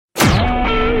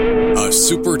a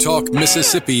Super Talk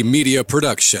Mississippi media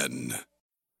production.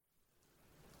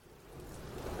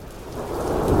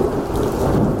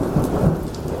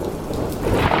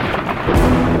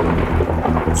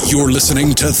 You're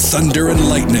listening to Thunder and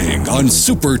Lightning on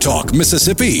Super Talk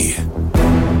Mississippi.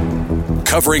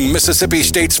 Covering Mississippi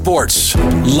State sports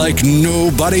like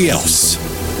nobody else.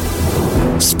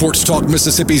 Sports Talk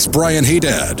Mississippi's Brian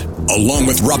Haydad, along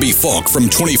with Robbie Falk from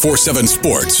 24/7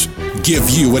 Sports, give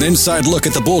you an inside look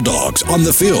at the Bulldogs on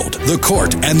the field, the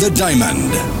court, and the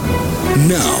diamond.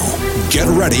 Now, get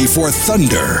ready for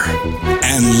Thunder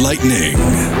and Lightning.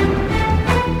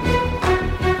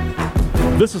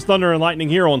 This is Thunder and Lightning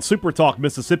here on Super Talk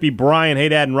Mississippi. Brian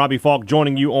Haydad and Robbie Falk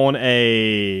joining you on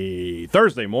a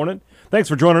Thursday morning. Thanks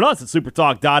for joining us at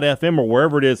supertalk.fm or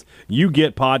wherever it is you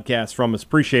get podcasts from us.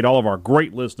 Appreciate all of our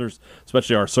great listeners,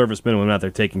 especially our servicemen and women out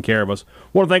there taking care of us.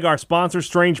 Want to thank our sponsors,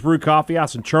 Strange Brew Coffee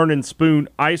House and Churn and Spoon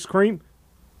Ice Cream.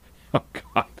 Oh,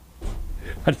 God.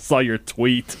 I just saw your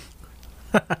tweet.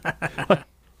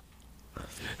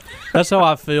 That's how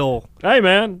I feel. Hey,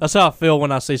 man. That's how I feel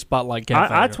when I see Spotlight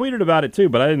Cafe. I tweeted about it, too,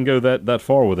 but I didn't go that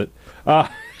far with it.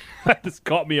 That just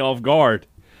caught me off guard.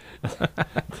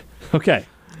 Okay.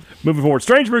 Moving forward,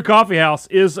 Strange Brew Coffee House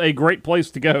is a great place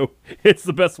to go. It's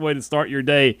the best way to start your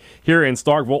day here in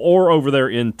Starkville or over there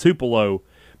in Tupelo.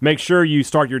 Make sure you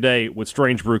start your day with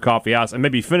Strange Brew Coffee House and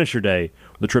maybe finish your day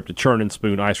with a trip to Churn and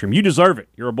Spoon Ice Cream. You deserve it.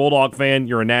 You're a Bulldog fan.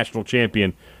 You're a national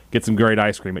champion. Get some great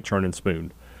ice cream at Churn and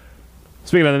Spoon.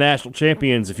 Speaking of the national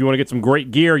champions, if you want to get some great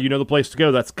gear, you know the place to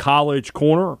go. That's College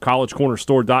Corner or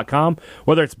collegecornerstore.com.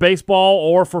 Whether it's baseball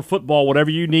or for football, whatever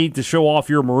you need to show off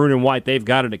your maroon and white, they've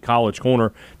got it at College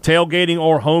Corner. Tailgating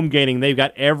or home gating, they've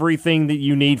got everything that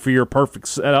you need for your perfect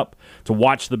setup to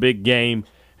watch the big game.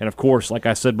 And, of course, like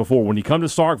I said before, when you come to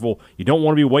Starkville, you don't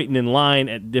want to be waiting in line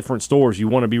at different stores. You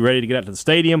want to be ready to get out to the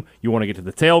stadium. You want to get to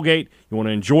the tailgate. You want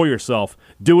to enjoy yourself.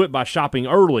 Do it by shopping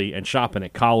early and shopping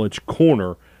at College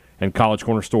Corner and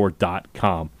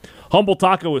collegecornerstore.com. Humble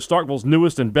Taco is Starkville's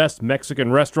newest and best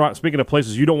Mexican restaurant. Speaking of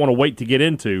places you don't want to wait to get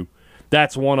into,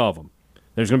 that's one of them.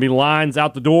 There's going to be lines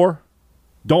out the door.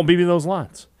 Don't be in those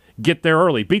lines. Get there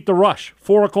early. Beat the rush.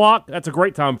 4 o'clock, that's a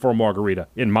great time for a margarita,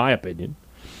 in my opinion.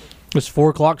 It's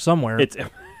 4 o'clock somewhere.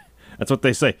 That's what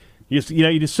they say. You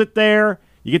just sit there,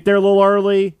 you get there a little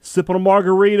early, sip on a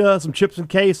margarita, some chips and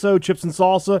queso, chips and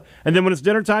salsa, and then when it's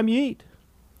dinner time, you eat.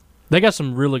 They got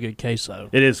some really good queso.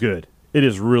 It is good. It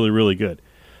is really, really good.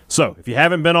 So, if you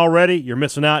haven't been already, you're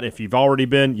missing out. If you've already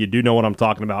been, you do know what I'm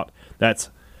talking about. That's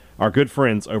our good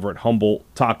friends over at Humble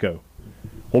Taco.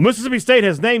 Well, Mississippi State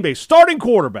has named a starting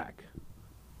quarterback.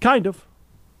 Kind of.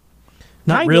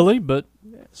 Not really, but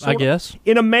I guess.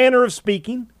 In a manner of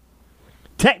speaking.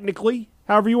 Technically,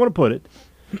 however you want to put it.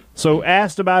 So,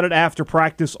 asked about it after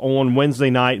practice on Wednesday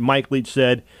night, Mike Leach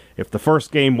said if the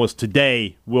first game was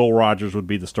today, Will Rogers would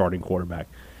be the starting quarterback.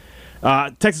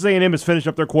 Texas A&M has finished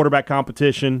up their quarterback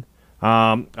competition.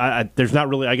 There's not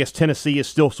really, I guess Tennessee is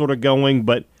still sort of going,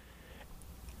 but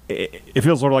it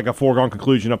feels sort of like a foregone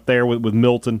conclusion up there with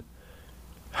Milton.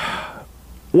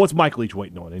 What's Mike Leach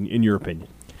waiting on, in your opinion?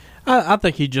 I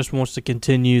think he just wants to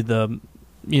continue the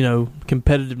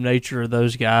competitive nature of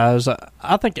those guys.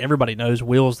 I think everybody knows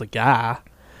Will's the guy.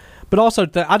 But also,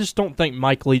 I just don't think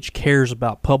Mike Leach cares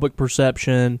about public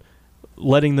perception,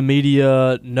 letting the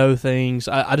media know things.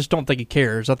 I just don't think he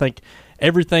cares. I think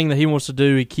everything that he wants to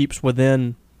do, he keeps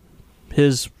within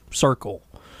his circle,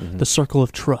 the circle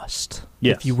of trust,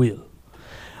 if you will.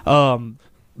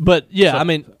 But, yeah,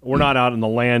 so we're not out in the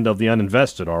land of the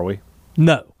uninvested, are we?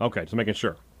 No. Okay, just making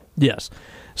sure. Yes.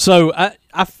 So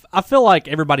I feel like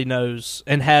everybody knows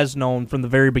and has known from the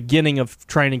very beginning of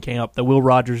training camp that Will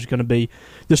Rogers is going to be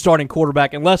the starting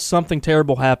quarterback unless something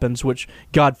terrible happens, which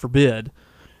God forbid,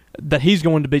 that he's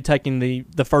going to be taking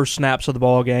the first snaps of the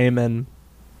ball game and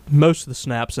most of the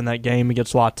snaps in that game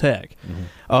against La Tech.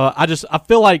 I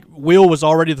feel like Will was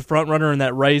already the front runner in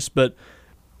that race, but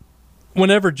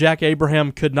whenever Jack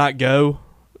Abraham could not go,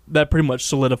 that pretty much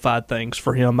solidified things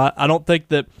for him. I don't think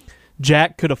that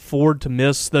Jack could afford to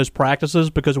miss those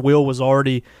practices because Will was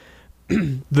already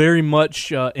very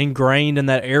much ingrained in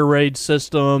that air raid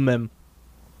system and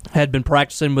had been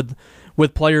practicing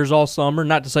with players all summer.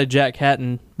 Not to say Jack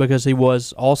hadn't, because he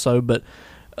was also, but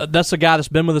that's a guy that's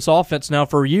been with this offense now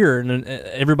for a year, and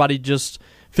everybody just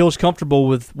feels comfortable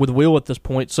with Will at this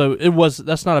point. So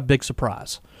that's not a big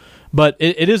surprise. But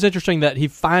it is interesting that he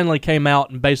finally came out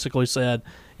and basically said,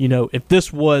 if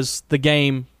this was the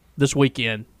game this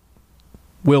weekend,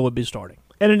 Will would be starting.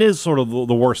 And it is sort of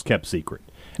the worst-kept secret.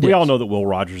 We all know that Will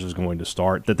Rogers is going to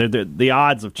start, that the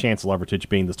odds of Chance Levertich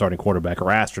being the starting quarterback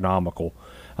are astronomical.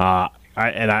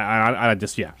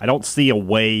 I don't see a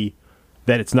way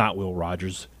that it's not Will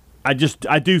Rogers. I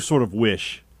do sort of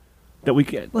wish that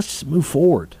let's just move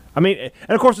forward. I mean, and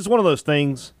of course, it's one of those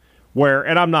things where,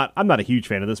 and I'm not a huge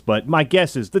fan of this, but my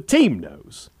guess is the team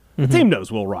knows. The team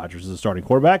knows Will Rogers is the starting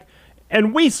quarterback,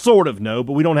 and we sort of know,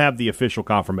 but we don't have the official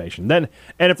confirmation. And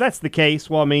if that's the case,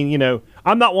 well, I mean,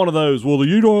 I'm not one of those. Well,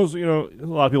 you don't, a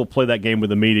lot of people play that game with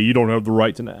the media. You don't have the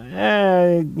right to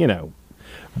know,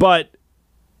 but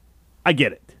I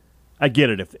get it. I get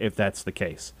it if that's the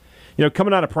case.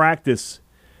 Coming out of practice,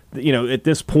 at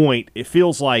this point, it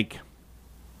feels like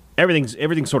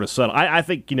everything's sort of settled. I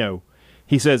think,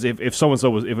 he says if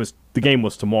so-and-so the game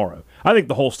was tomorrow, I think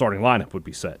the whole starting lineup would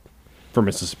be set for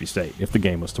Mississippi State if the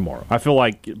game was tomorrow. I feel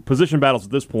like position battles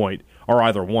at this point are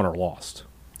either won or lost.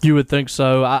 You would think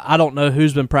so. I don't know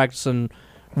who's been practicing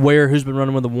who's been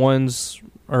running with the ones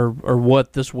or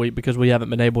what this week because we haven't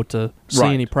been able to see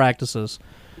any practices.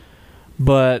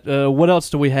 But what else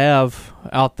do we have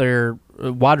out there?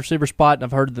 Wide receiver spot, and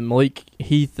I've heard that Malik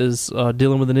Heath is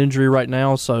dealing with an injury right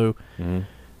now, so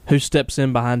who steps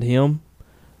in behind him?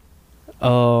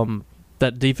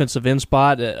 That defensive end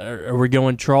spot, are we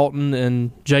going Charlton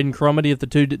and Jaden Crumity at the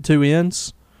two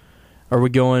ends? Are we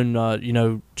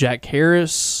going, Jack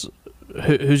Harris?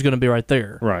 Who's going to be right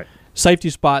there? Right. Safety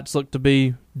spots look to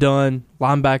be done.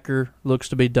 Linebacker looks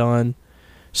to be done.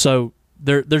 So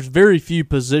there's very few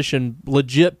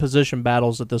legit position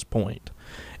battles at this point.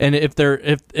 And if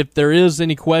there is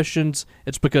any questions,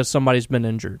 it's because somebody's been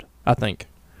injured, I think.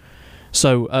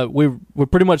 So we're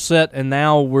pretty much set, and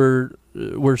now we're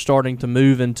starting to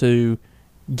move into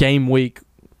game week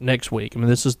next week. I mean,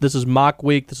 this is mock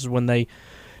week. This is when they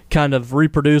kind of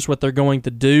reproduce what they're going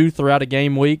to do throughout a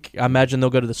game week. I imagine they'll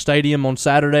go to the stadium on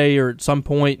Saturday or at some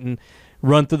point and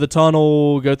run through the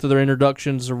tunnel, go through their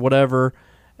introductions or whatever,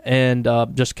 and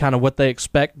just kind of what they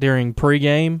expect during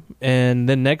pregame. And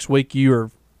then next week you are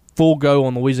full go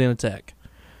on Louisiana Tech.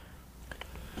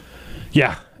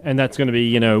 Yeah, and that's going to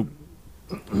be,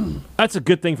 that's a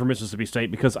good thing for Mississippi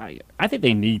State because I think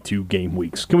they need 2 game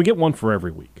weeks. Can we get one for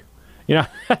every week?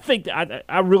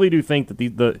 I really do think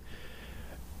that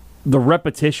the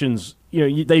repetitions,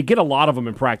 they get a lot of them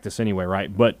in practice anyway,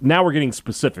 right? But now we're getting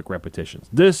specific repetitions.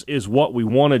 This is what we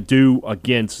want to do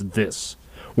against this.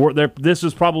 This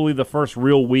is probably the first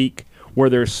real week where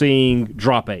they're seeing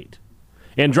drop 8.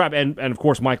 And of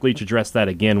course Mike Leach addressed that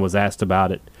again, was asked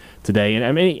about it today. And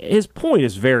I mean, his point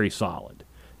is very solid.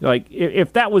 Like,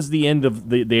 if that was the end of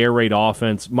the air raid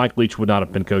offense, Mike Leach would not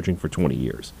have been coaching for 20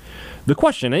 years. The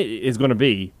question is going to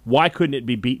be, why couldn't it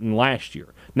be beaten last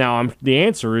year? Now, the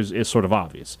answer is sort of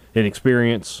obvious.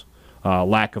 Inexperience,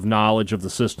 lack of knowledge of the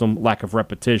system, lack of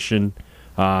repetition,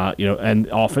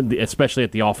 and often, especially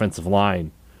at the offensive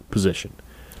line position.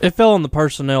 It fell on the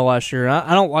personnel last year.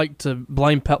 I don't like to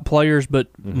blame players, but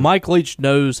Mike Leach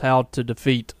knows how to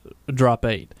defeat drop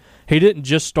 8. He didn't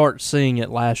just start seeing it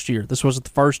last year. This wasn't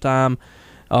the first time.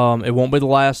 It won't be the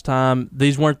last time.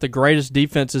 These weren't the greatest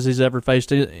defenses he's ever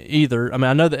faced either. I mean,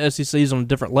 I know the SEC is on a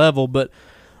different level, but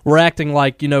we're acting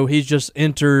like, he's just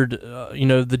entered,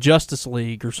 the Justice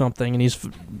League or something, and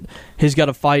he's got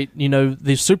to fight,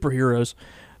 these superheroes.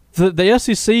 The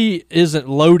SEC isn't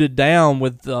loaded down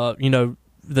with,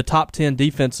 the top 10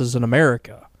 defenses in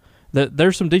America.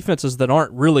 There's some defenses that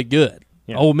aren't really good.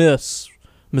 Yeah. Ole Miss,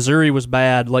 Missouri was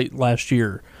bad late last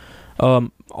year.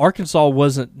 Arkansas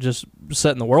wasn't just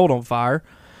setting the world on fire.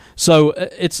 So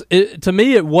to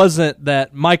me, it wasn't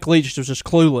that Mike Leach was just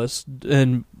clueless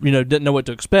and didn't know what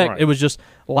to expect. Right. It was just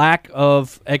lack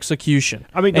of execution.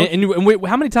 I mean,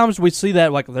 how many times do we see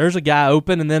that? Like, there's a guy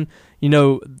open, and then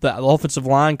the offensive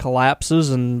line collapses,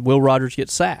 and Will Rogers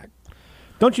gets sacked.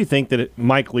 Don't you think that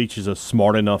Mike Leach is a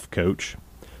smart enough coach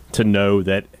to know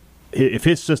that if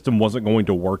his system wasn't going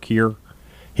to work here,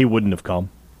 he wouldn't have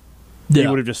come? Yeah. He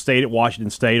would have just stayed at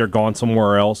Washington State or gone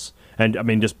somewhere else and,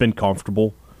 just been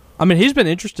comfortable. I mean, he's been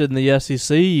interested in the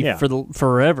SEC for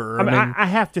forever. I mean, I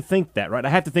have to think that, right? I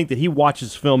have to think that he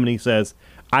watches film and he says,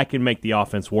 I can make the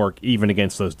offense work even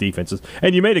against those defenses.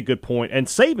 And you made a good point, and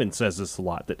Saban says this a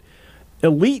lot, that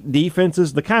elite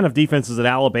defenses, the kind of defenses that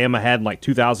Alabama had in like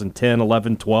 2010,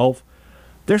 11, 12,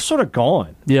 they're sort of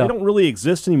gone. Yeah. They don't really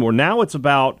exist anymore. Now it's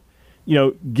about,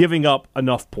 giving up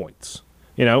enough points,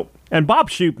 And Bob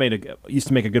Shoop used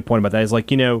to make a good point about that. He's like,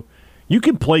 you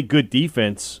can play good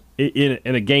defense in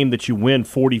a game that you win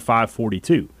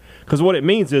 45-42. Because what it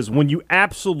means is when you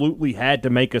absolutely had to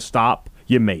make a stop,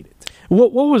 you made it.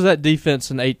 What was that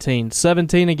defense in 18?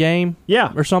 17 a game?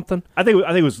 Yeah, or something. I think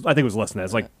it was less than that.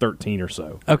 It's like 13 or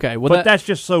so. Okay, well, but that's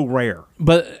just so rare.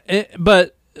 But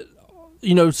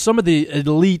some of the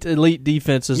elite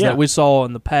defenses that we saw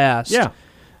in the past. Yeah.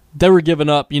 They were giving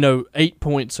up, 8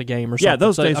 points a game or something. Yeah,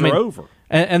 those days are over.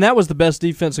 And that was the best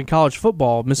defense in college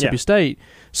football, Mississippi State.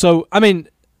 So,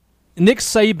 Nick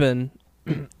Saban,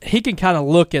 he can kind of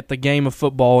look at the game of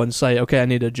football and say, okay, I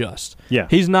need to adjust. Yeah.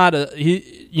 He's not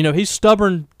he's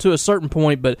stubborn to a certain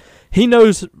point, but he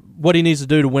knows what he needs to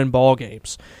do to win ball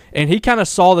games. And he kind of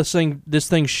saw this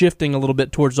thing shifting a little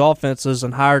bit towards offenses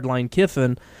and hired Lane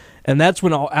Kiffin. And that's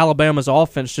when Alabama's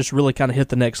offense just really kind of hit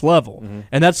the next level. Mm-hmm.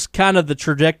 And that's kind of the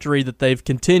trajectory that they've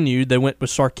continued. They went with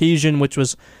Sarkisian, which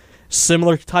was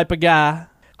similar type of guy.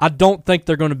 I don't think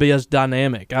they're going to be as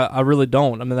dynamic. I really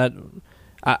don't.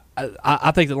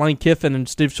 I think that Lane Kiffin and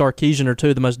Steve Sarkisian are two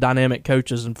of the most dynamic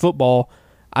coaches in football.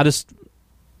 I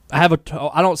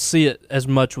don't see it as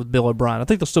much with Bill O'Brien. I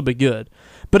think they'll still be good.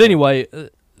 But anyway,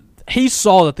 he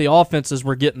saw that the offenses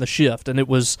were getting the shift, and it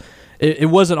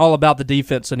wasn't all about the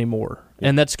defense anymore. Yeah.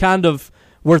 And that's kind of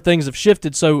where things have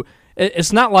shifted. So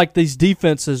it's not like these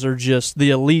defenses are just the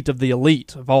elite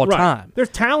of all time. There's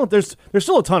talent. There's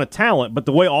still a ton of talent, but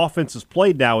the way offense is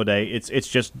played nowadays, it's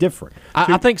just different.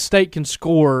 I think State can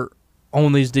score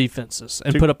on these defenses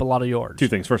and put up a lot of yards. Two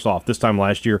things. First off, this time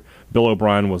last year, Bill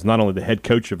O'Brien was not only the head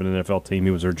coach of an NFL team,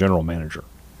 he was their general manager.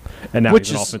 And now he's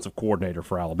an offensive coordinator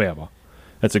for Alabama.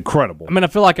 That's incredible. I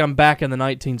feel like I'm back in the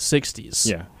 1960s.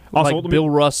 Yeah. Also, like Bill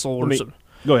Russell.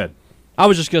 Go ahead. I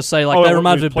was just going to say, that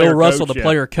reminds me of Bill Russell, the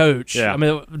player coach. Yeah.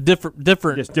 Different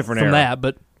from era. that.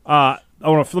 But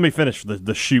let me finish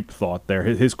the Shoop thought there.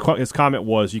 His comment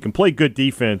was, you can play good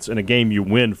defense in a game you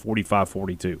win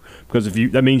 45-42 because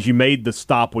that means you made the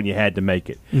stop when you had to make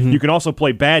it. Mm-hmm. You can also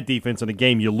play bad defense in a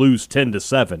game you lose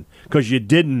 10-7 because you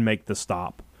didn't make the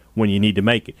stop when you need to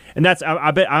make it. And that's,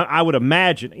 I would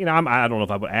imagine, I don't know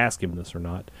if I would ask him this or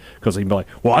not because he'd be like,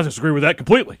 well, I disagree with that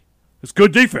completely. It's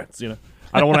good defense,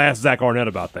 I don't want to ask Zach Arnett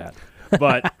about that.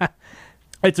 But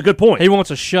it's a good point. He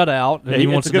wants a shutout, and he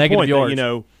wants a negative yards.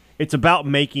 That, it's about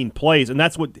making plays, and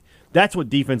that's what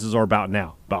defenses are about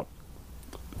now, about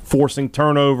forcing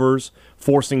turnovers,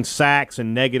 forcing sacks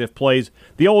and negative plays.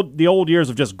 The old years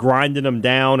of just grinding them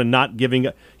down and not giving,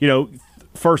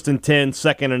 1st and 10,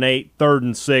 2nd and 8, 3rd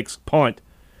and 6, punt.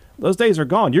 Those days are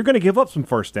gone. You're going to give up some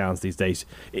first downs these days.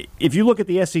 If you look at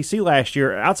the SEC last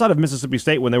year, outside of Mississippi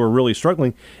State when they were really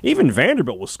struggling, even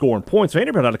Vanderbilt was scoring points.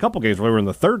 Vanderbilt had a couple games where they were in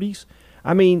the 30s.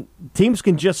 Teams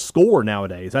can just score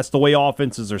nowadays. That's the way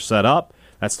offenses are set up.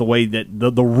 That's the way that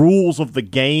the rules of the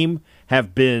game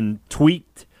have been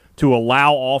tweaked to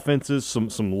allow offenses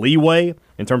some leeway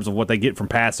in terms of what they get from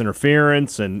pass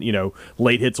interference and,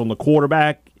 late hits on the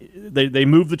quarterback. They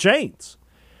move the chains.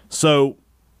 So,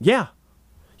 yeah,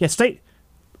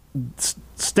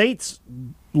 State's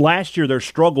last year, their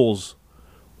struggles,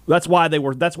 that's why they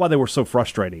were so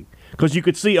frustrating. Because you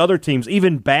could see other teams,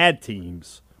 even bad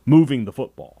teams, moving the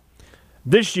football.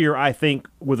 This year, I think,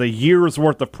 with a year's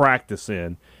worth of practice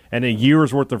in and a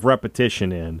year's worth of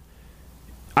repetition in,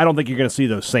 I don't think you're going to see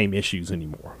those same issues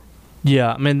anymore.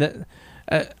 Yeah,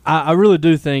 I really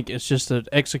do think it's just an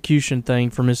execution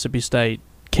thing for Mississippi State.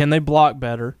 Can they block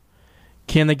better?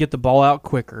 Can they get the ball out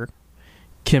quicker?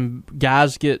 Can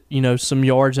guys get, some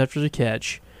yards after the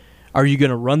catch? Are you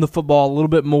going to run the football a little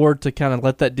bit more to kind of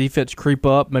let that defense creep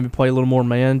up, maybe play a little more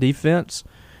man defense?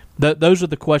 Those are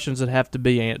the questions that have to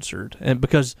be answered, and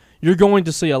because you're going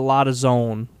to see a lot of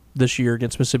zone this year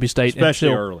against Mississippi State, especially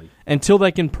early, until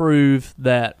they can prove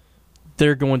that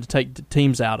they're going to take the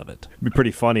teams out of it. It'd be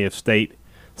pretty funny if State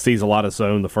sees a lot of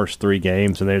zone the first 3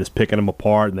 games, and they're just picking them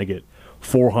apart, and they get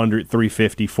 400,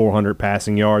 350, 400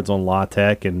 passing yards on La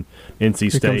Tech and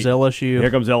NC State.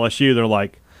 Here comes LSU. They're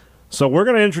like, so we're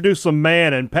going to introduce some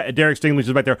man, and Derek Stingley's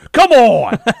is back there. Come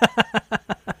on!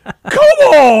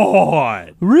 Come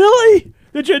on! Really?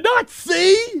 Did you not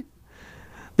see?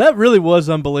 That really was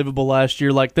unbelievable last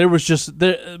year. Like, there was just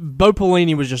Bo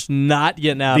Pelini was just not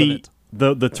getting out of it.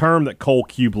 The term that Cole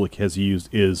Kublik has used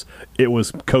is it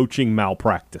was coaching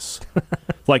malpractice.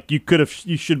 Like, you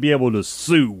should be able to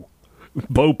sue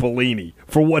Bo Pelini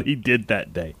for what he did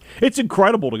that day. It's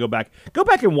incredible to go back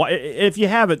and watch. If you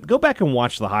haven't, go back and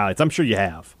watch the highlights. I'm sure you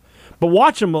have, but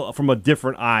watch them from a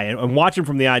different eye and watch them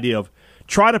from the idea of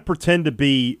try to pretend to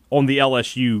be on the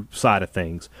LSU side of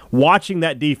things. Watching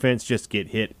that defense just get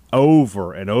hit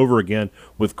over and over again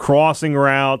with crossing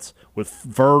routes, with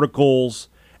verticals,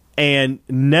 and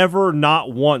never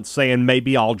not once saying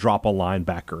maybe I'll drop a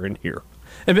linebacker in here.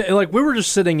 And, like, we were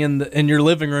just sitting in your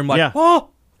living room, like, yeah. Oh,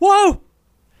 whoa,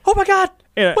 oh my God,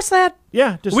 what's that?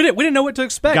 Yeah, we didn't know what to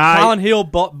expect. Colin Hill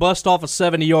bust off a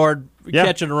 70-yard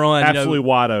catch and run, absolutely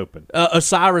wide open.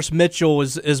 Osiris Mitchell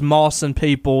is mossing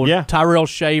people. Yeah. Tyrell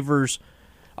Shavers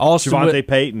Austin. Javonte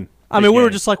Payton. I mean, we were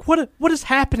just like, what is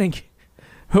happening?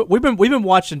 We've been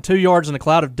watching 2 yards in a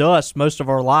cloud of dust most of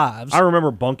our lives. I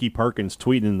remember Bunky Perkins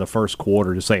tweeting in the first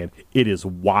quarter just saying, it is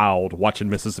wild watching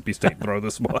Mississippi State throw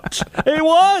this much. It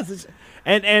was.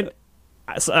 And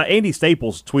Andy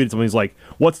Staples tweeted something. He's like,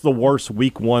 what's the worst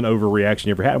week one overreaction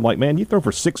you ever had? I'm like, man, you throw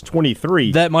for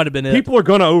 623. That might have been it. People are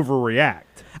going to overreact.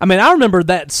 I mean, I remember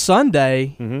that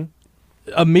Sunday,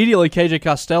 immediately KJ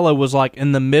Costello was like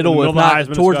in the middle, if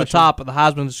not towards the top of the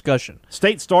Heisman discussion.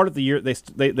 State started the year,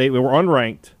 they were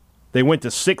unranked. They went to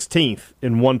 16th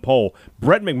in one poll.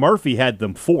 Brett McMurphy had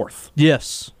them 4th.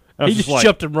 Yes. He just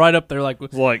jumped him right up there like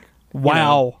wow. You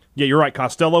know, yeah, you're right.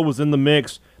 Costello was in the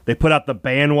mix. They put out the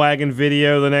bandwagon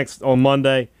video on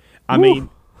Monday. I mean,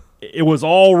 it was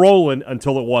all rolling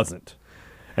until it wasn't.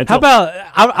 How about,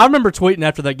 I remember tweeting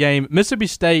after that game, Mississippi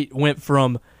State went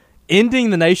from ending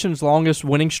the nation's longest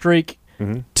winning streak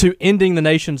to ending the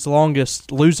nation's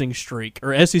longest losing streak,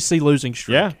 or SEC losing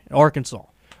streak. Yeah. Arkansas.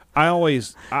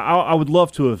 I would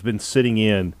love to have been sitting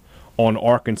in on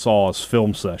Arkansas's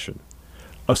film session.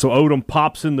 So Odom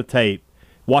pops in the tape,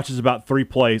 watches about 3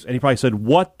 plays, and he probably said,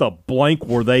 what the blank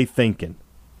were they thinking?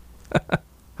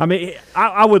 I mean,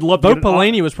 I would love to. Bo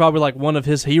Pelini was probably like one of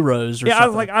his heroes. Or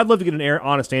something. I'd love to get an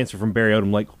honest answer from Barry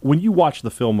Odom. Like, when you watch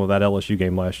the film of that LSU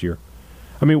game last year,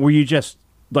 I mean, were you just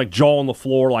like jaw on the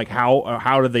floor? Like,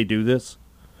 how did they do this?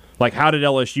 Like, how did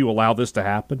LSU allow this to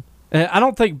happen? And I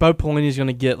don't think Bo Pelini's going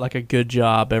to get like a good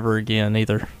job ever again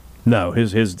either. No,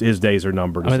 his days are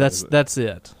numbered. I mean, that's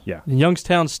it. Yeah,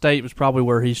 Youngstown State was probably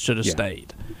where he should have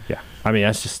stayed. Yeah, I mean,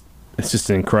 it's just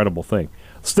an incredible thing.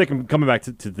 Coming back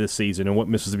to this season and what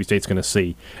Mississippi State's going to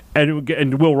see,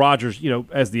 and Will Rogers, you know,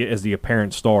 as the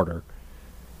apparent starter,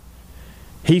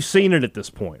 he's seen it at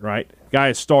this point, right? Guy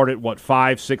has started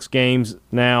 5-6 games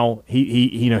now.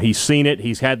 He's seen it.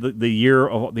 He's had the year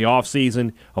of the off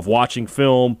season of watching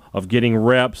film, of getting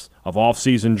reps, of off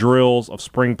season drills, of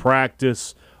spring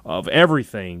practice, of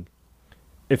everything.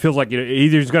 It feels like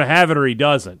either he's going to have it or he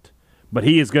doesn't. But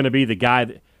he is going to be the guy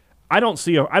that I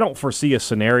don't foresee a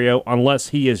scenario unless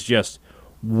he is just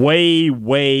way,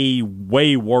 way,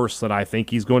 way worse than I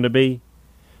think he's going to be.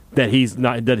 That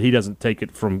he doesn't take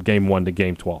it from game 1 to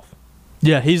game 12.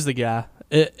 Yeah, he's the guy.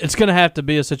 It's going to have to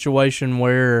be a situation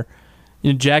where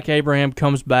Jack Abraham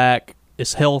comes back,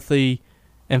 is healthy,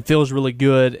 and feels really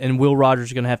good, and Will Rogers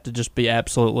is going to have to just be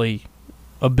absolutely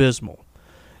abysmal.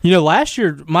 Last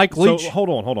year Mike Leach. So hold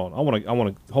on. I want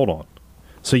to hold on.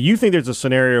 So you think there's a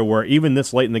scenario where even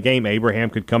this late in the game,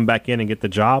 Abraham could come back in and get the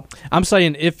job? I'm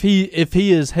saying if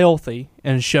he is healthy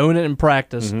and showing it in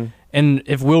practice, and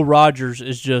if Will Rogers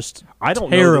is just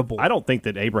terrible, I don't think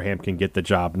that Abraham can get the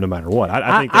job no matter what.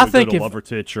 I think go to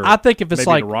Lovertich or I think if it's maybe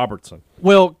like to Robertson.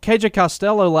 Well, KJ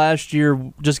Costello last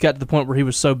year just got to the point where he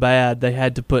was so bad they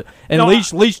had to put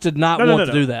Leach did not want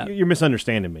to do that. You're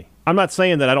misunderstanding me. I'm not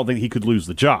saying that I don't think he could lose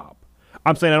the job.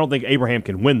 I'm saying I don't think Abraham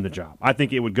can win the job. I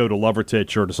think it would go to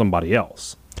Lovertich or to somebody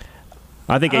else.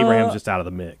 I think Abraham's just out of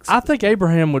the mix. I think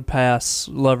Abraham would pass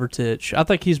Lovertich. I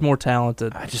think he's more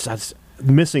talented. I just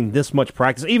missing this much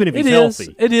practice, even if he's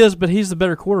healthy. It is, but he's the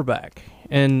better quarterback.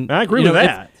 And I agree with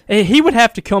that. He would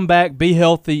have to come back, be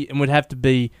healthy, and would have to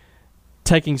be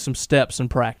taking some steps in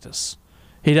practice.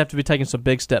 He'd have to be taking some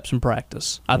big steps in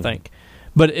practice, I think.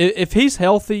 But if he's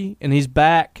healthy and he's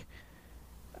back,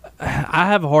 I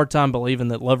have a hard time believing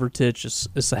that Lovertich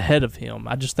is ahead of him.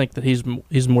 I just think that he's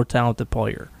a more talented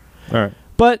player. All right.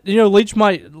 But Leach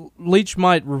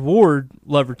might reward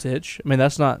Lovertich. I mean,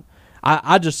 that's not.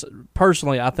 I just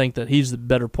personally I think that he's the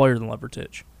better player than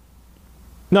Lovertich.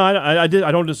 No, I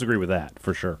don't disagree with that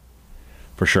for sure.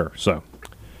 So,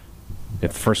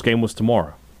 if the first game was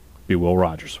tomorrow, it'd be Will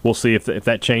Rogers. We'll see if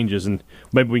that changes, and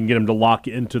maybe we can get him to lock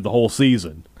into the whole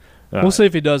season. We'll see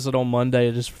if he does it on Monday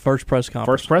at his first press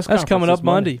conference. That's coming up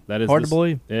Monday. That is hard to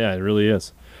believe. Yeah, it really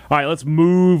is. All right, let's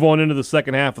move on into the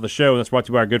second half of the show. That's brought to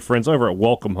you by our good friends over at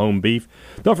Welcome Home Beef.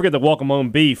 Don't forget that Welcome Home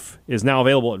Beef is now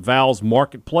available at Val's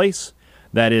Marketplace.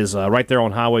 That is right there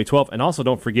on Highway 12. And also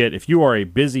don't forget, if you are a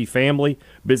busy family,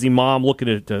 busy mom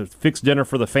looking to fix dinner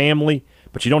for the family,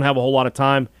 but you don't have a whole lot of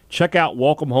time, check out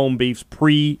Welcome Home Beef's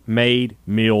pre-made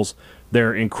meals.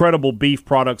 They're incredible beef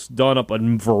products done up a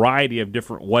variety of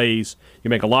different ways. You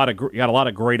got a lot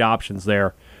of great options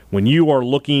there. When you are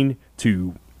looking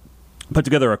to put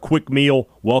together a quick meal,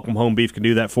 Welcome Home Beef can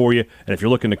do that for you. And if you're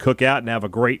looking to cook out and have a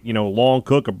great, long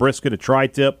cook, a brisket, a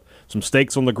tri-tip, some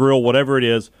steaks on the grill, whatever it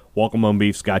is, Welcome Home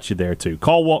Beef's got you there too.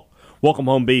 Call Welcome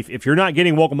Home Beef. If you're not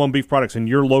getting Welcome Home Beef products in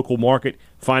your local market,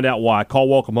 find out why. Call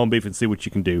Welcome Home Beef and see what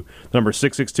you can do. Number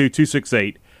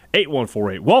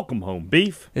 662-268-8148. Welcome Home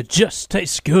Beef. It just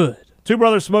tastes good. Two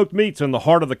Brothers Smoked Meats in the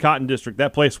heart of the Cotton District.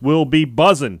 That place will be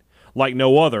buzzing like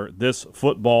no other this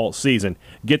football season.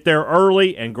 Get there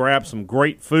early and grab some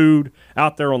great food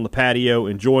out there on the patio,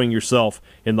 enjoying yourself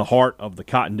in the heart of the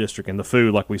Cotton District. And the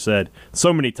food, like we said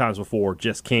so many times before,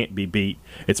 just can't be beat.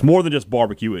 It's more than just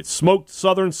barbecue. It's smoked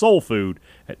Southern soul food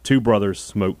at Two Brothers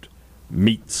Smoked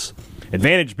Meats.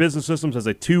 Advantage Business Systems has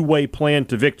a two-way plan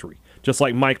to victory, just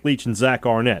like Mike Leach and Zach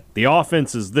Arnett. The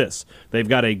offense is this. They've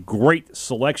got a great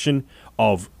selection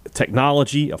of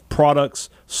technology, of products,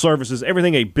 services,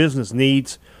 everything a business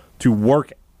needs to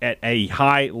work at a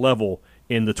high level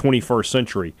in the 21st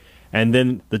century. And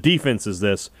then the defense is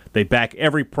this. They back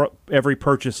every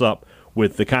purchase up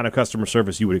with the kind of customer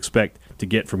service you would expect to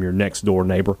get from your next-door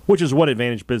neighbor, which is what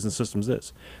Advantage Business Systems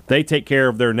is. They take care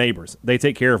of their neighbors. They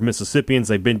take care of Mississippians.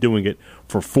 They've been doing it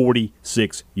for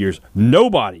 46 years.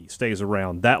 Nobody stays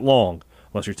around that long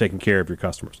unless you're taking care of your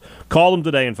customers. Call them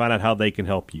today and find out how they can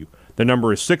help you. Their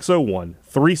number is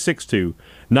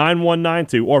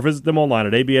 601-362-9192, or visit them online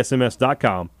at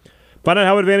absms.com. Find out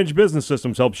how Advantage Business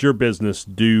Systems helps your business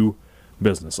do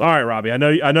business. All right, Robbie, I know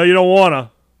you don't want to.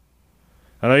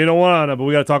 But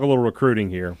we got to talk a little recruiting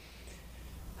here.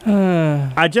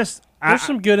 There's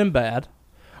some good and bad.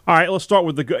 All right, let's start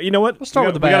with the good. You know what? Let's start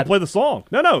with the bad. We got to play the song.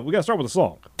 No, we got to start with the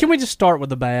song. Can we just start with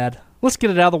the bad? Let's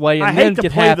get it out of the way and I then hate to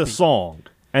get play happy. the song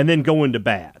and then go into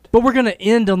bad. But we're going to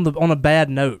end on a bad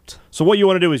note. So what you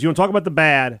want to do is you want to talk about the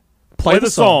bad, play the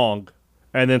song,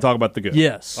 and then talk about the good.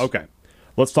 Yes. Okay.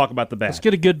 Let's talk about the bad. Let's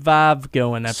get a good vibe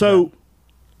going. So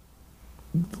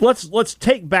let's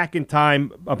take back in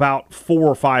time about 4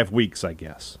 or 5 weeks, I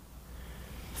guess.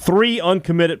 3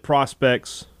 uncommitted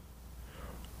prospects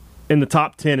in the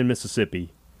top 10 in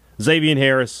Mississippi: Xavier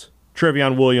Harris,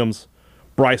 Trevion Williams,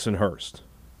 Bryson Hurst.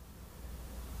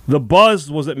 The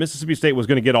buzz was that Mississippi State was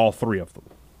going to get all 3 of them.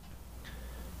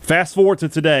 Fast forward to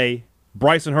today,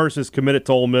 Bryson Hurst is committed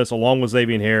to Ole Miss along with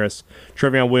Xavier Harris.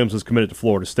 Trevion Williams is committed to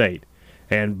Florida State.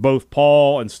 And both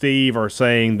Paul and Steve are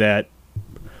saying that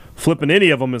flipping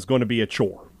any of them is going to be a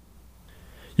chore.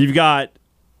 You've got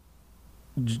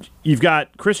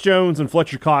Chris Jones and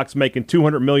Fletcher Cox making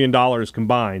 $200 million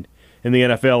combined in the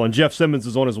NFL, and Jeff Simmons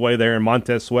is on his way there, and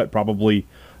Montez Sweat probably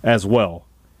as well.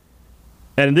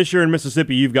 And this year in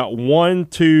Mississippi, you've got 1,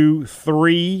 2,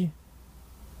 3.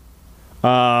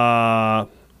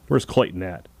 Where's Clayton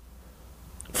at?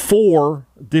 4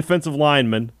 defensive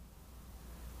linemen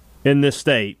in this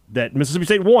state that Mississippi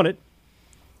State wanted.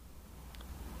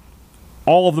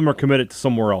 All of them are committed to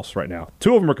somewhere else right now.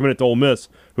 2 of them are committed to Ole Miss,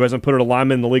 who hasn't put a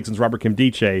lineman in the league since Robert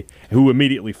Kimdiche, who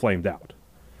immediately flamed out.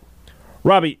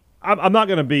 Robbie, I'm not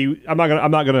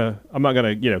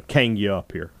gonna kang you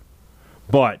up here,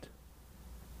 but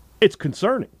it's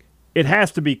concerning. It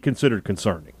has to be considered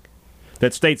concerning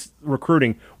that State's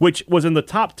recruiting, which was in the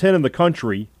top 10 in the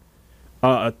country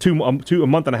a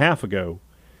month and a half ago,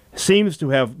 seems to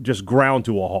have just ground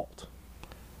to a halt.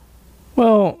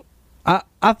 Well,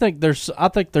 I think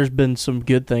there's been some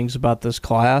good things about this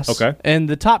class. Okay. And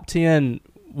the top 10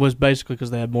 was basically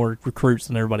because they had more recruits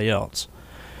than everybody else.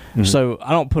 Mm-hmm. So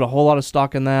I don't put a whole lot of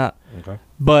stock in that. Okay.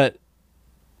 But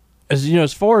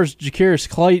as far as Ja'Karius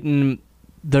Clayton,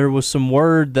 there was some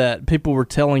word that people were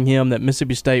telling him that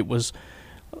Mississippi State was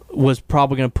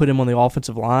probably going to put him on the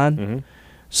offensive line. Mm-hmm.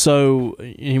 So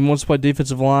he wants to play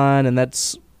defensive line, and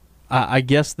that's I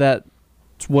guess that's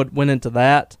what went into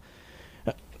that.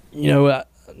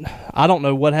 I don't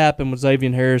know what happened with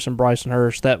Xavier Harris and Bryson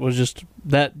Hurst. That was just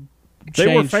that changed.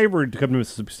 They were favored to come to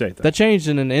Mississippi State, though. That changed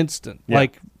in an instant. Yeah.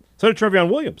 So did Trevion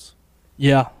Williams.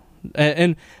 Yeah.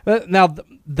 And now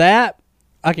that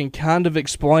I can kind of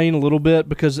explain a little bit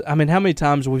because, how many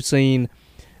times have we seen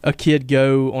a kid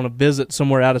go on a visit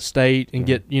somewhere out of state and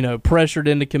get, pressured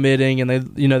into committing,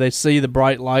 and they see the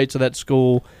bright lights of that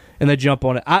school and they jump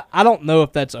on it. I don't know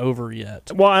if that's over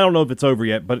yet. Well, I don't know if it's over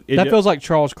yet, but that feels like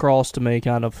Charles Cross to me,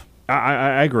 kind of.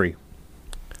 I agree.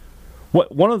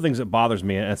 One of the things that bothers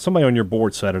me, and somebody on your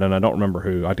board said it, and I don't remember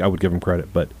who, I would give him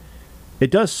credit, but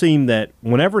it does seem that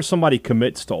whenever somebody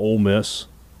commits to Ole Miss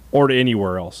or to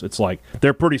anywhere else, it's like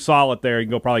they're pretty solid there. You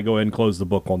can probably go ahead and close the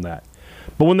book on that.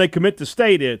 But when they commit to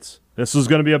State, this is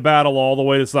going to be a battle all the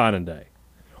way to signing day.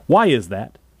 Why is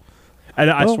that? And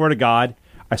I swear to God,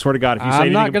 if you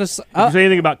say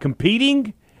anything about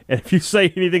competing, and if you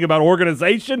say anything about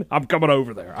organization, I'm coming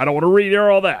over there. I don't want to read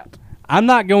all that. I'm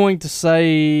not going to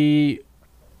say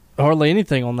hardly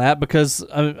anything on that because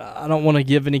I don't want to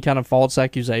give any kind of false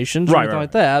accusations or anything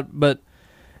like that. But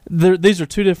these are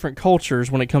 2 different cultures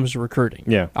when it comes to recruiting.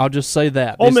 Yeah, I'll just say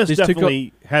that. Ole Miss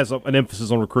definitely has an emphasis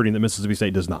on recruiting that Mississippi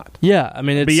State does not. Yeah,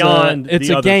 it's beyond it's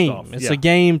the a other game. stuff. It's a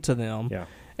game to them. Yeah.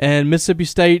 And Mississippi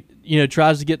State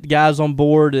tries to get the guys on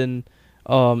board in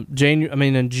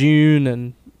in June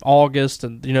and August,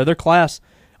 and their class.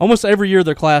 Almost every year,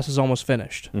 their class is almost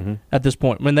finished at this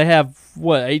point. When they have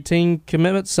 18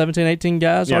 commitments, 17, 18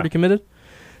 guys already committed,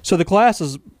 so the class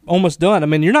is almost done. I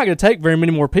mean, you're not going to take very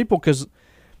many more people because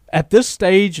at this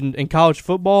stage in college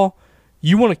football,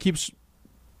 you want to keep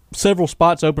several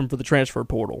spots open for the transfer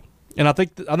portal, and I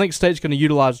think State's going to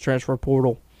utilize the transfer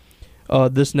portal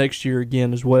this next year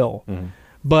again as well.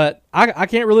 But I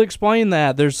can't really explain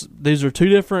that. These are two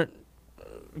different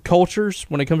cultures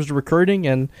when it comes to recruiting,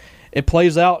 and it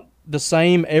plays out the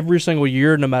same every single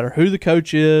year, no matter who the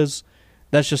coach is.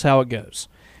 That's just how it goes.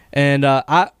 And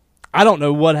I don't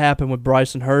know what happened with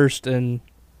Bryson Hurst and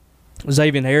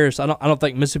Xavier Harris. I don't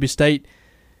think Mississippi State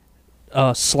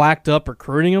slacked up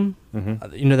recruiting them.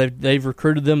 They've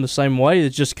recruited them the same way.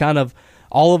 It's just kind of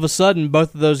all of a sudden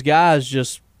both of those guys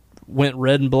just went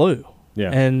red and blue.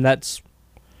 Yeah, and that's.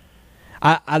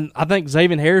 I think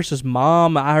Xavier Harris's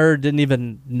mom, I heard, didn't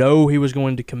even know he was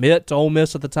going to commit to Ole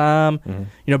Miss at the time.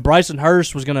 Bryson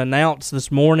Hurst was going to announce this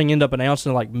morning, ended up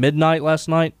announcing like midnight last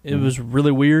night. It was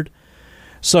really weird.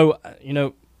 So,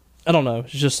 I don't know.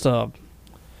 It's just I'll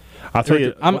tell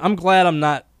you, I'm glad I'm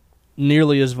not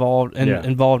nearly as involved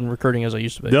in recruiting as I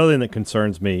used to be. The other thing that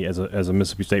concerns me as a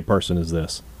Mississippi State person is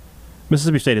this.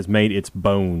 Mississippi State has made its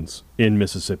bones in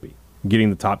Mississippi,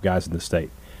 getting the top guys in the state.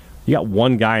 You got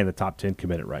one guy in the top 10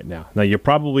 committed right now. Now, you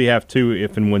probably have two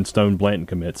if and when Stone Blanton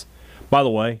commits. By the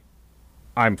way,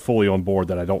 I'm fully on board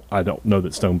that I don't know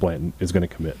that Stone Blanton is going to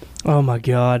commit. Oh, my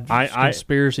God.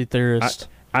 Conspiracy theorist.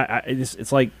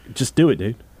 It's like, just do it,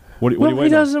 dude. What are you waiting on? He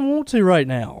doesn't want to right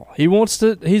now. He wants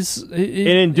to. He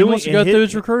wants to go through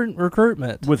his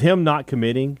recruitment. With him not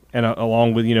committing, and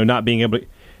along with not being able to,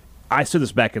 I said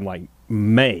this back in like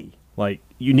May. Like,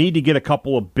 you need to get a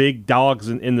couple of big dogs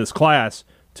in this class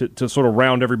to sort of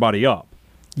round everybody up.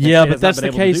 Yeah, but that's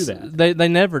the case. They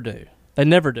never do. They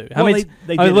never do. Well,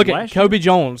 they look at Kobe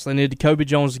Jones. They needed Kobe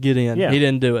Jones to get in. Yeah. He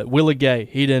didn't do it. Willie Gay.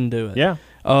 He didn't do it. Yeah.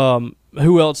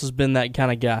 Who else has been that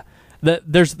kind of guy?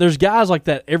 There's guys like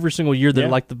that every single year that are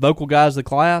like the vocal guys of the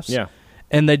class. Yeah.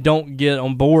 And they don't get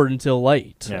on board until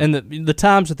late. Yeah. And the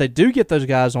times that they do get those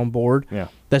guys on board,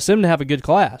 they seem to have a good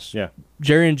class. Yeah.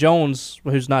 Jarian Jones,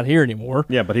 who's not here anymore.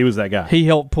 Yeah, but he was that guy. He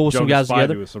helped pull some guys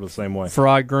together. Was sort of the same way.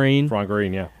 Frog Green,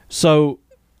 yeah. So,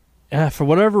 for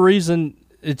whatever reason,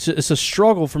 it's a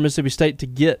struggle for Mississippi State to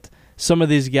get some of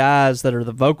these guys that are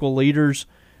the vocal leaders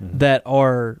that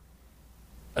are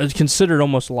considered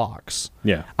almost locks.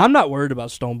 Yeah. I'm not worried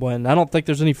about Stone Blanton. I don't think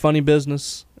there's any funny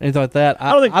business, anything like that.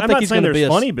 I'm not saying there's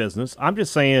funny business. I'm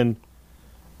just saying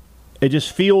it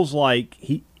just feels like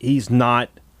he's not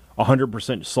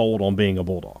 100% sold on being a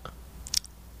Bulldog.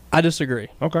 I disagree.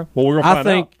 Okay. Well, we're going to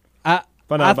find out.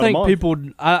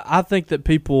 I think that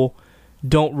people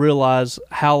don't realize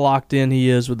how locked in he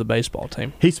is with the baseball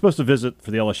team. He's supposed to visit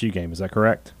for the LSU game. Is that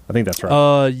correct? I think that's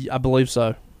right. I believe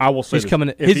so. I will say he's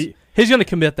coming. He's going to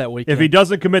commit that weekend. If he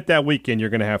doesn't commit that weekend, you're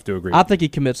going to have to agree. I think he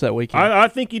commits that weekend. I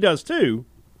think he does too,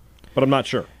 but I'm not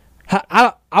sure.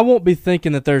 I won't be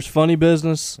thinking that there's funny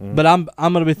business, but I'm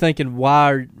going to be thinking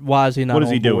why is he not? What is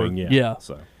he on board? doing? Yeah.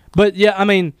 So. But yeah, I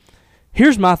mean,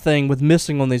 here's my thing with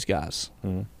missing on these guys.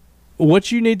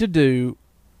 What you need to do,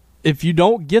 if you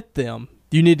don't get them,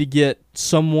 you need to get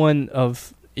someone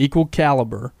of equal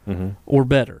caliber or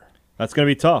better. That's going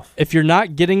to be tough. If you're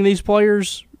not getting these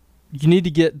players, you need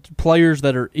to get players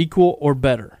that are equal or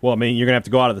better. Well, I mean, you're going to have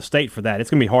to go out of the state for that. It's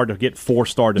going to be hard to get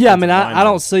 4-star defensive Yeah, I mean, I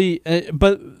don't see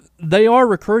but they are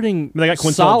recruiting they got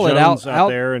Quintel solid Jones out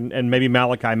there and maybe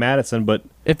Malachi Madison, but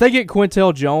if they get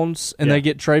Quintel Jones and they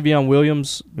get Travion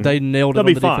Williams, they nailed it on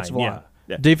the defensive line.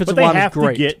 Yeah. Defensive line is great.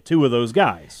 But they have to get two of those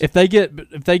guys. If they get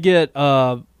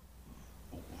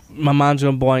my mind's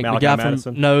going blank. Malachi the guy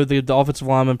Madison? the offensive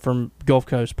lineman from Gulf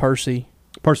Coast, Percy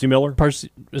Miller.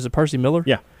 Is it Percy Miller?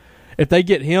 Yeah. If they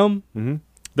get him,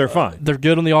 they're fine. They're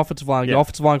good on the offensive line. Yeah. The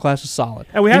offensive line class is solid.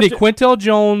 And you need Quintel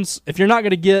Jones. If you're not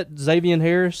going to get Xavier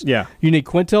Harris, you need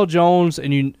Quintel Jones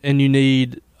and you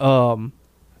need Travion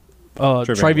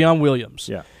Williams.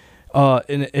 Yeah.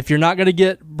 And if you're not going to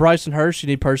get Bryson Hurst, you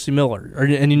need Percy Miller,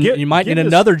 you might need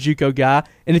another JUCO guy.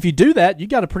 And if you do that, you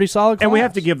got a pretty solid class. And we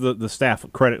have to give the staff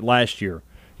credit. Last year,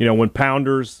 when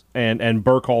Pounders and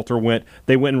Burkhalter went,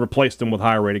 they went and replaced them with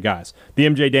higher rated guys. The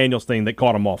MJ Daniels thing that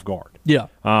caught them off guard. Yeah.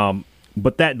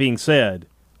 But that being said,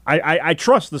 I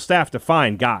trust the staff to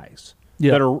find guys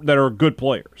that are good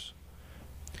players.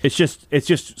 It's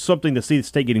just something to see the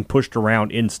state getting pushed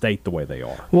around in state the way they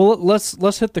are. Well,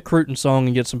 let's hit the Cruton song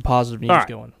and get some positive news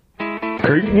going.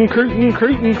 Cruton, Cruton,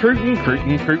 Cruton, Cruton,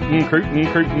 Cruton, Cruton, Cruton,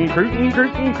 Cruton,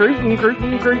 Cruton, Cruton,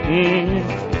 Cruton,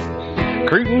 Cruton.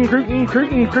 Cruton, Cruton,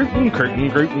 Cruton, Cruton,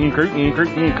 Cruton, Cruton, Cruton,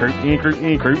 Cruton, Cruton,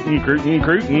 Cruton, Cruton,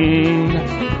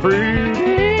 Cruton,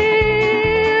 Cruton.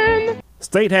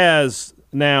 State has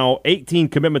now 18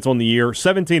 commitments on the year.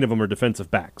 17 of them are defensive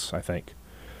backs, I think.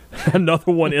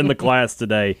 Another one in the class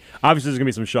today. Obviously, there's going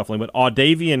to be some shuffling, but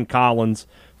Audavian Collins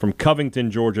from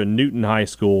Covington, Georgia, Newton High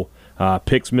School,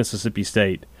 picks Mississippi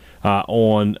State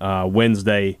on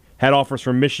Wednesday. Had offers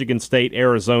from Michigan State,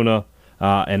 Arizona,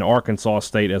 and Arkansas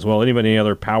State as well. Any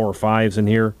other Power Fives in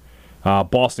here?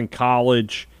 Boston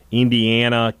College,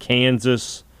 Indiana,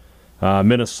 Kansas,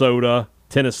 Minnesota,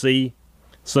 Tennessee,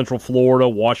 Central Florida,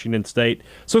 Washington State.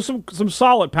 So some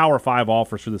solid Power 5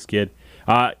 offers for this kid.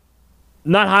 Not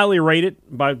highly rated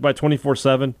by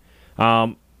 24/7.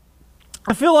 I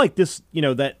feel like this,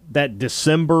 that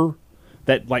December,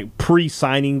 that like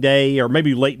pre-signing day or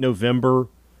maybe late November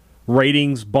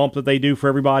ratings bump that they do for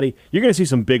everybody, you're going to see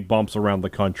some big bumps around the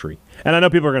country. And I know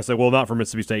people are going to say, well, not for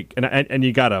Mississippi State, and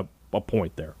you got a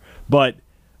point there. But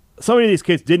so many of these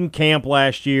kids didn't camp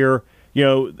last year,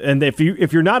 and if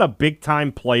you're not a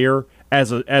big-time player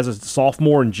as a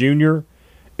sophomore and junior,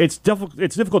 it's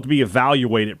difficult to be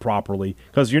evaluated properly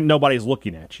because nobody's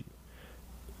looking at you.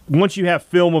 Once you have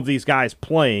film of these guys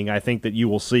playing, I think that you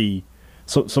will see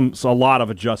a lot of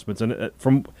adjustments. And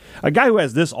from a guy who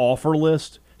has this offer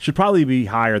list should probably be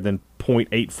higher than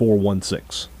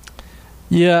 .8416.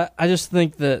 Yeah, I just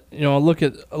think that I look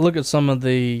at some of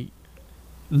the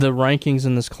rankings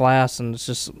in this class, and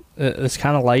it's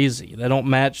kind of lazy. They don't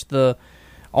match the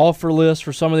offer list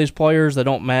for some of these players. They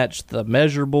don't match the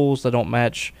measurables. They don't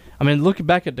match. I mean, looking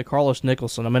back at DeCarlos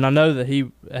Nicholson, I mean, I know that he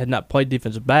had not played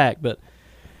defensive back, but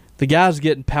the guy's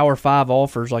getting Power 5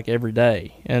 offers like every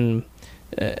day, and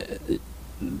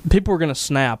people are going to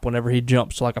snap whenever he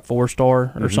jumps to like a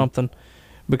 4-star or something,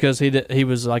 because he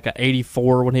was like an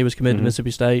 84 when he was committed to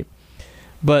Mississippi State.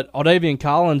 But Audavian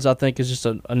Collins, I think, is just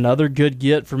another good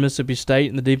get for Mississippi State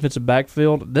in the defensive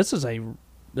backfield. This is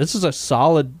a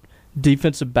solid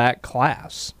defensive back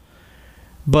class.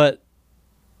 But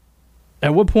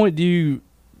at what point do you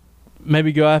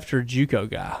maybe go after a JUCO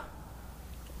guy?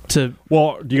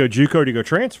 Well, do you go JUCO or do you go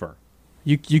transfer?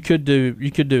 You could do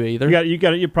either.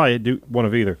 You probably do one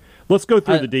of either. Let's go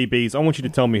through the DBs. I want you to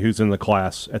tell me who's in the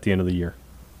class at the end of the year.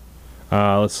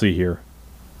 Let's see here.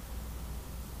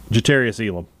 Jatarius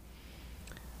Elam.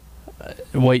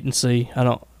 Wait and see. I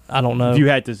don't know. If you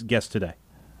had to guess today.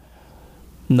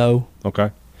 No. Okay.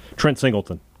 Trent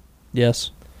Singleton. Yes.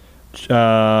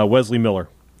 Wesley Miller.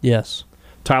 Yes.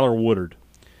 Tyler Woodard.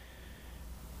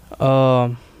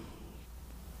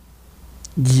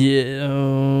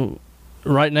 Yeah.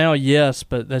 Right now, yes,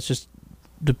 but that's just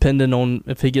dependent on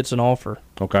if he gets an offer.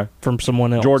 Okay. From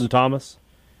someone else. Jordan Thomas.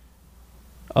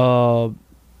 No.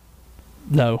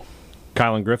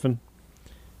 Kylan Griffin.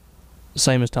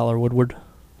 Same as Tyler Woodward.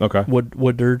 Okay.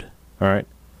 Woodard. All right.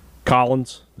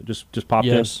 Collins just popped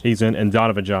in. He's in, and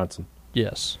Donovan Johnson.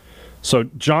 Yes. So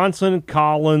Johnson,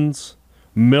 Collins,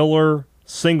 Miller,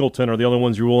 Singleton are the only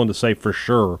ones you're willing to say for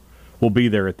sure will be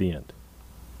there at the end.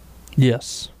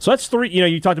 Yes. So that's 3.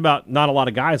 You talked about not a lot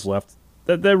of guys left.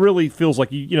 That really feels like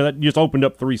that you just opened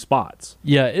up 3 spots.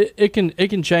 Yeah, it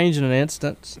can change in an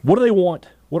instant. What do they want?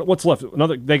 What's left?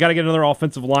 They got to get another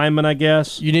offensive lineman, I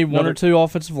guess. You need one or two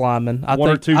offensive linemen. I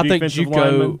think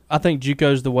JUCO. I think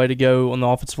JUCO's the way to go on the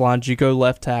offensive line. JUCO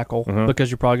left tackle because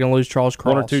you're probably going to lose Charles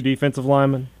Cross. 1 or 2 defensive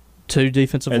linemen. 2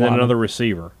 defensive and linemen. And then another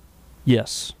receiver.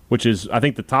 Yes. Which is, I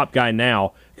think, the top guy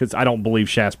now, because I don't believe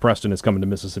Shaz Preston is coming to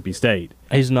Mississippi State.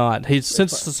 He's not.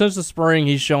 Since the spring,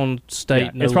 he's shown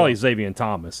State. It's probably Xavier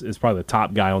Thomas is probably the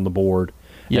top guy on the board.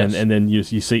 Yes. And then you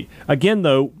see, again,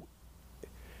 though,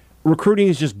 recruiting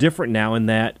is just different now in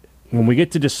that when we get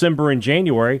to December and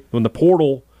January, when the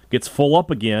portal gets full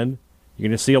up again, you're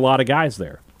going to see a lot of guys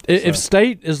there. If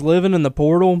State is living in the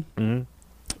portal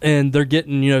and they're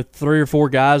getting 3 or 4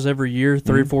 guys every year,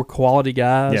 3 or 4 quality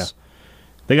guys,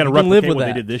 they got to replicate what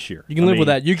they did this year. You can live with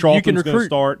that. You can recruit. Going to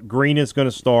start. Green is going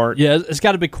to start. Yeah, it's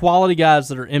got to be quality guys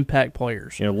that are impact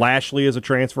players. Lashley is a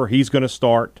transfer. He's going to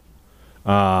start. Who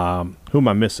am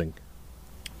I missing?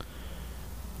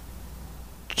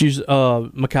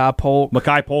 Makai Polk.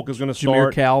 Makai Polk is going to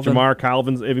start. Jamar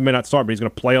Calvin. He may not start, but he's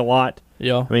going to play a lot.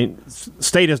 Yeah. I mean,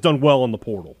 State has done well in the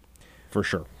portal, for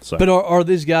sure. So. But are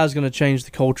these guys going to change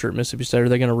the culture at Mississippi State? Or are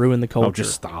they going to ruin the culture? Oh,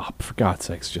 just stop. For God's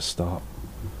sakes, just stop.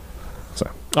 So,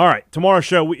 all right. Tomorrow's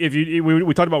show, we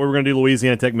talked about we were going to do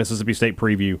Louisiana Tech, Mississippi State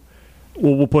preview.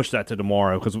 We'll push that to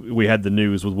tomorrow because we had the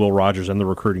news with Will Rogers and the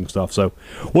recruiting stuff. So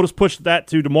we'll just push that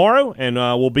to tomorrow, and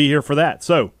we'll be here for that.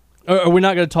 So, are we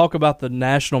not going to talk about the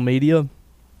national media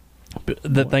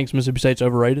that thinks Mississippi State's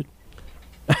overrated?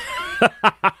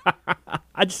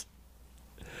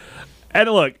 And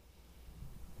look,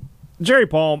 Jerry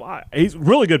Palm, he's a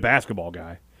really good basketball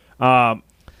guy.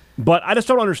 But I just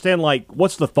don't understand, like,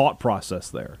 what's the thought process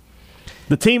there?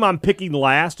 The team I'm picking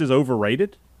last is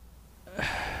overrated?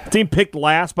 The team picked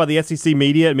last by the SEC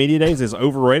media days is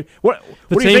overrated? What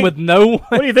The do you team think? with no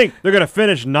What do you think? They're going to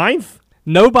finish ninth?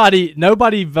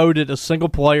 nobody voted a single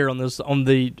player on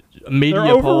the media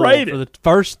They're poll overrated. for the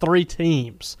first three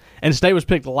teams. And State was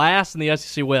picked last in the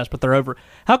SEC West, but they're over.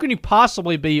 How can you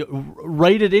possibly be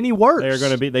rated any worse?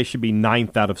 They should be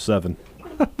ninth out of 7.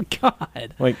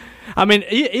 God. Like, I mean,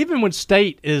 even when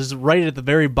State is rated at the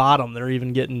very bottom, they're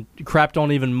even getting crapped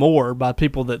on even more by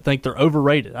people that think they're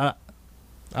overrated. I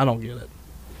don't get it.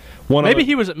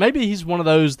 Maybe he's one of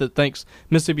those that thinks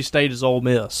Mississippi State is Ole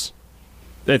Miss.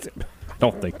 I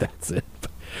don't think that's it.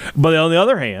 But on the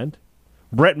other hand,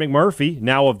 Brett McMurphy,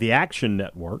 now of the Action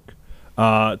Network,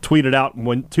 tweeted out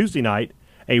Tuesday night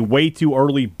a way too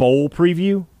early bowl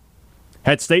preview.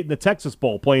 Had State in the Texas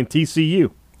Bowl playing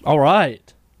TCU. All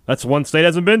right. That's one State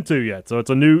hasn't been to yet, so it's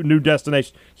a new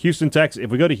destination. Houston, Texas.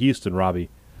 If we go to Houston, Robbie,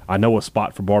 I know a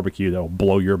spot for barbecue that will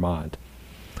blow your mind.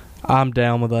 I'm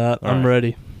down with that. I'm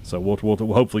ready. So we'll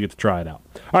hopefully get to try it out.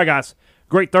 All right, guys.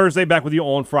 Great Thursday. Back with you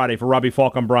on Friday. For Robbie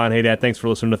Falk, I'm Brian Haydad. Thanks for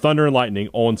listening to Thunder and Lightning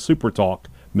on Super Talk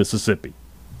Mississippi.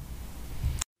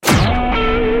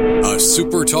 A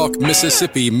Super Talk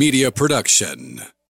Mississippi media production.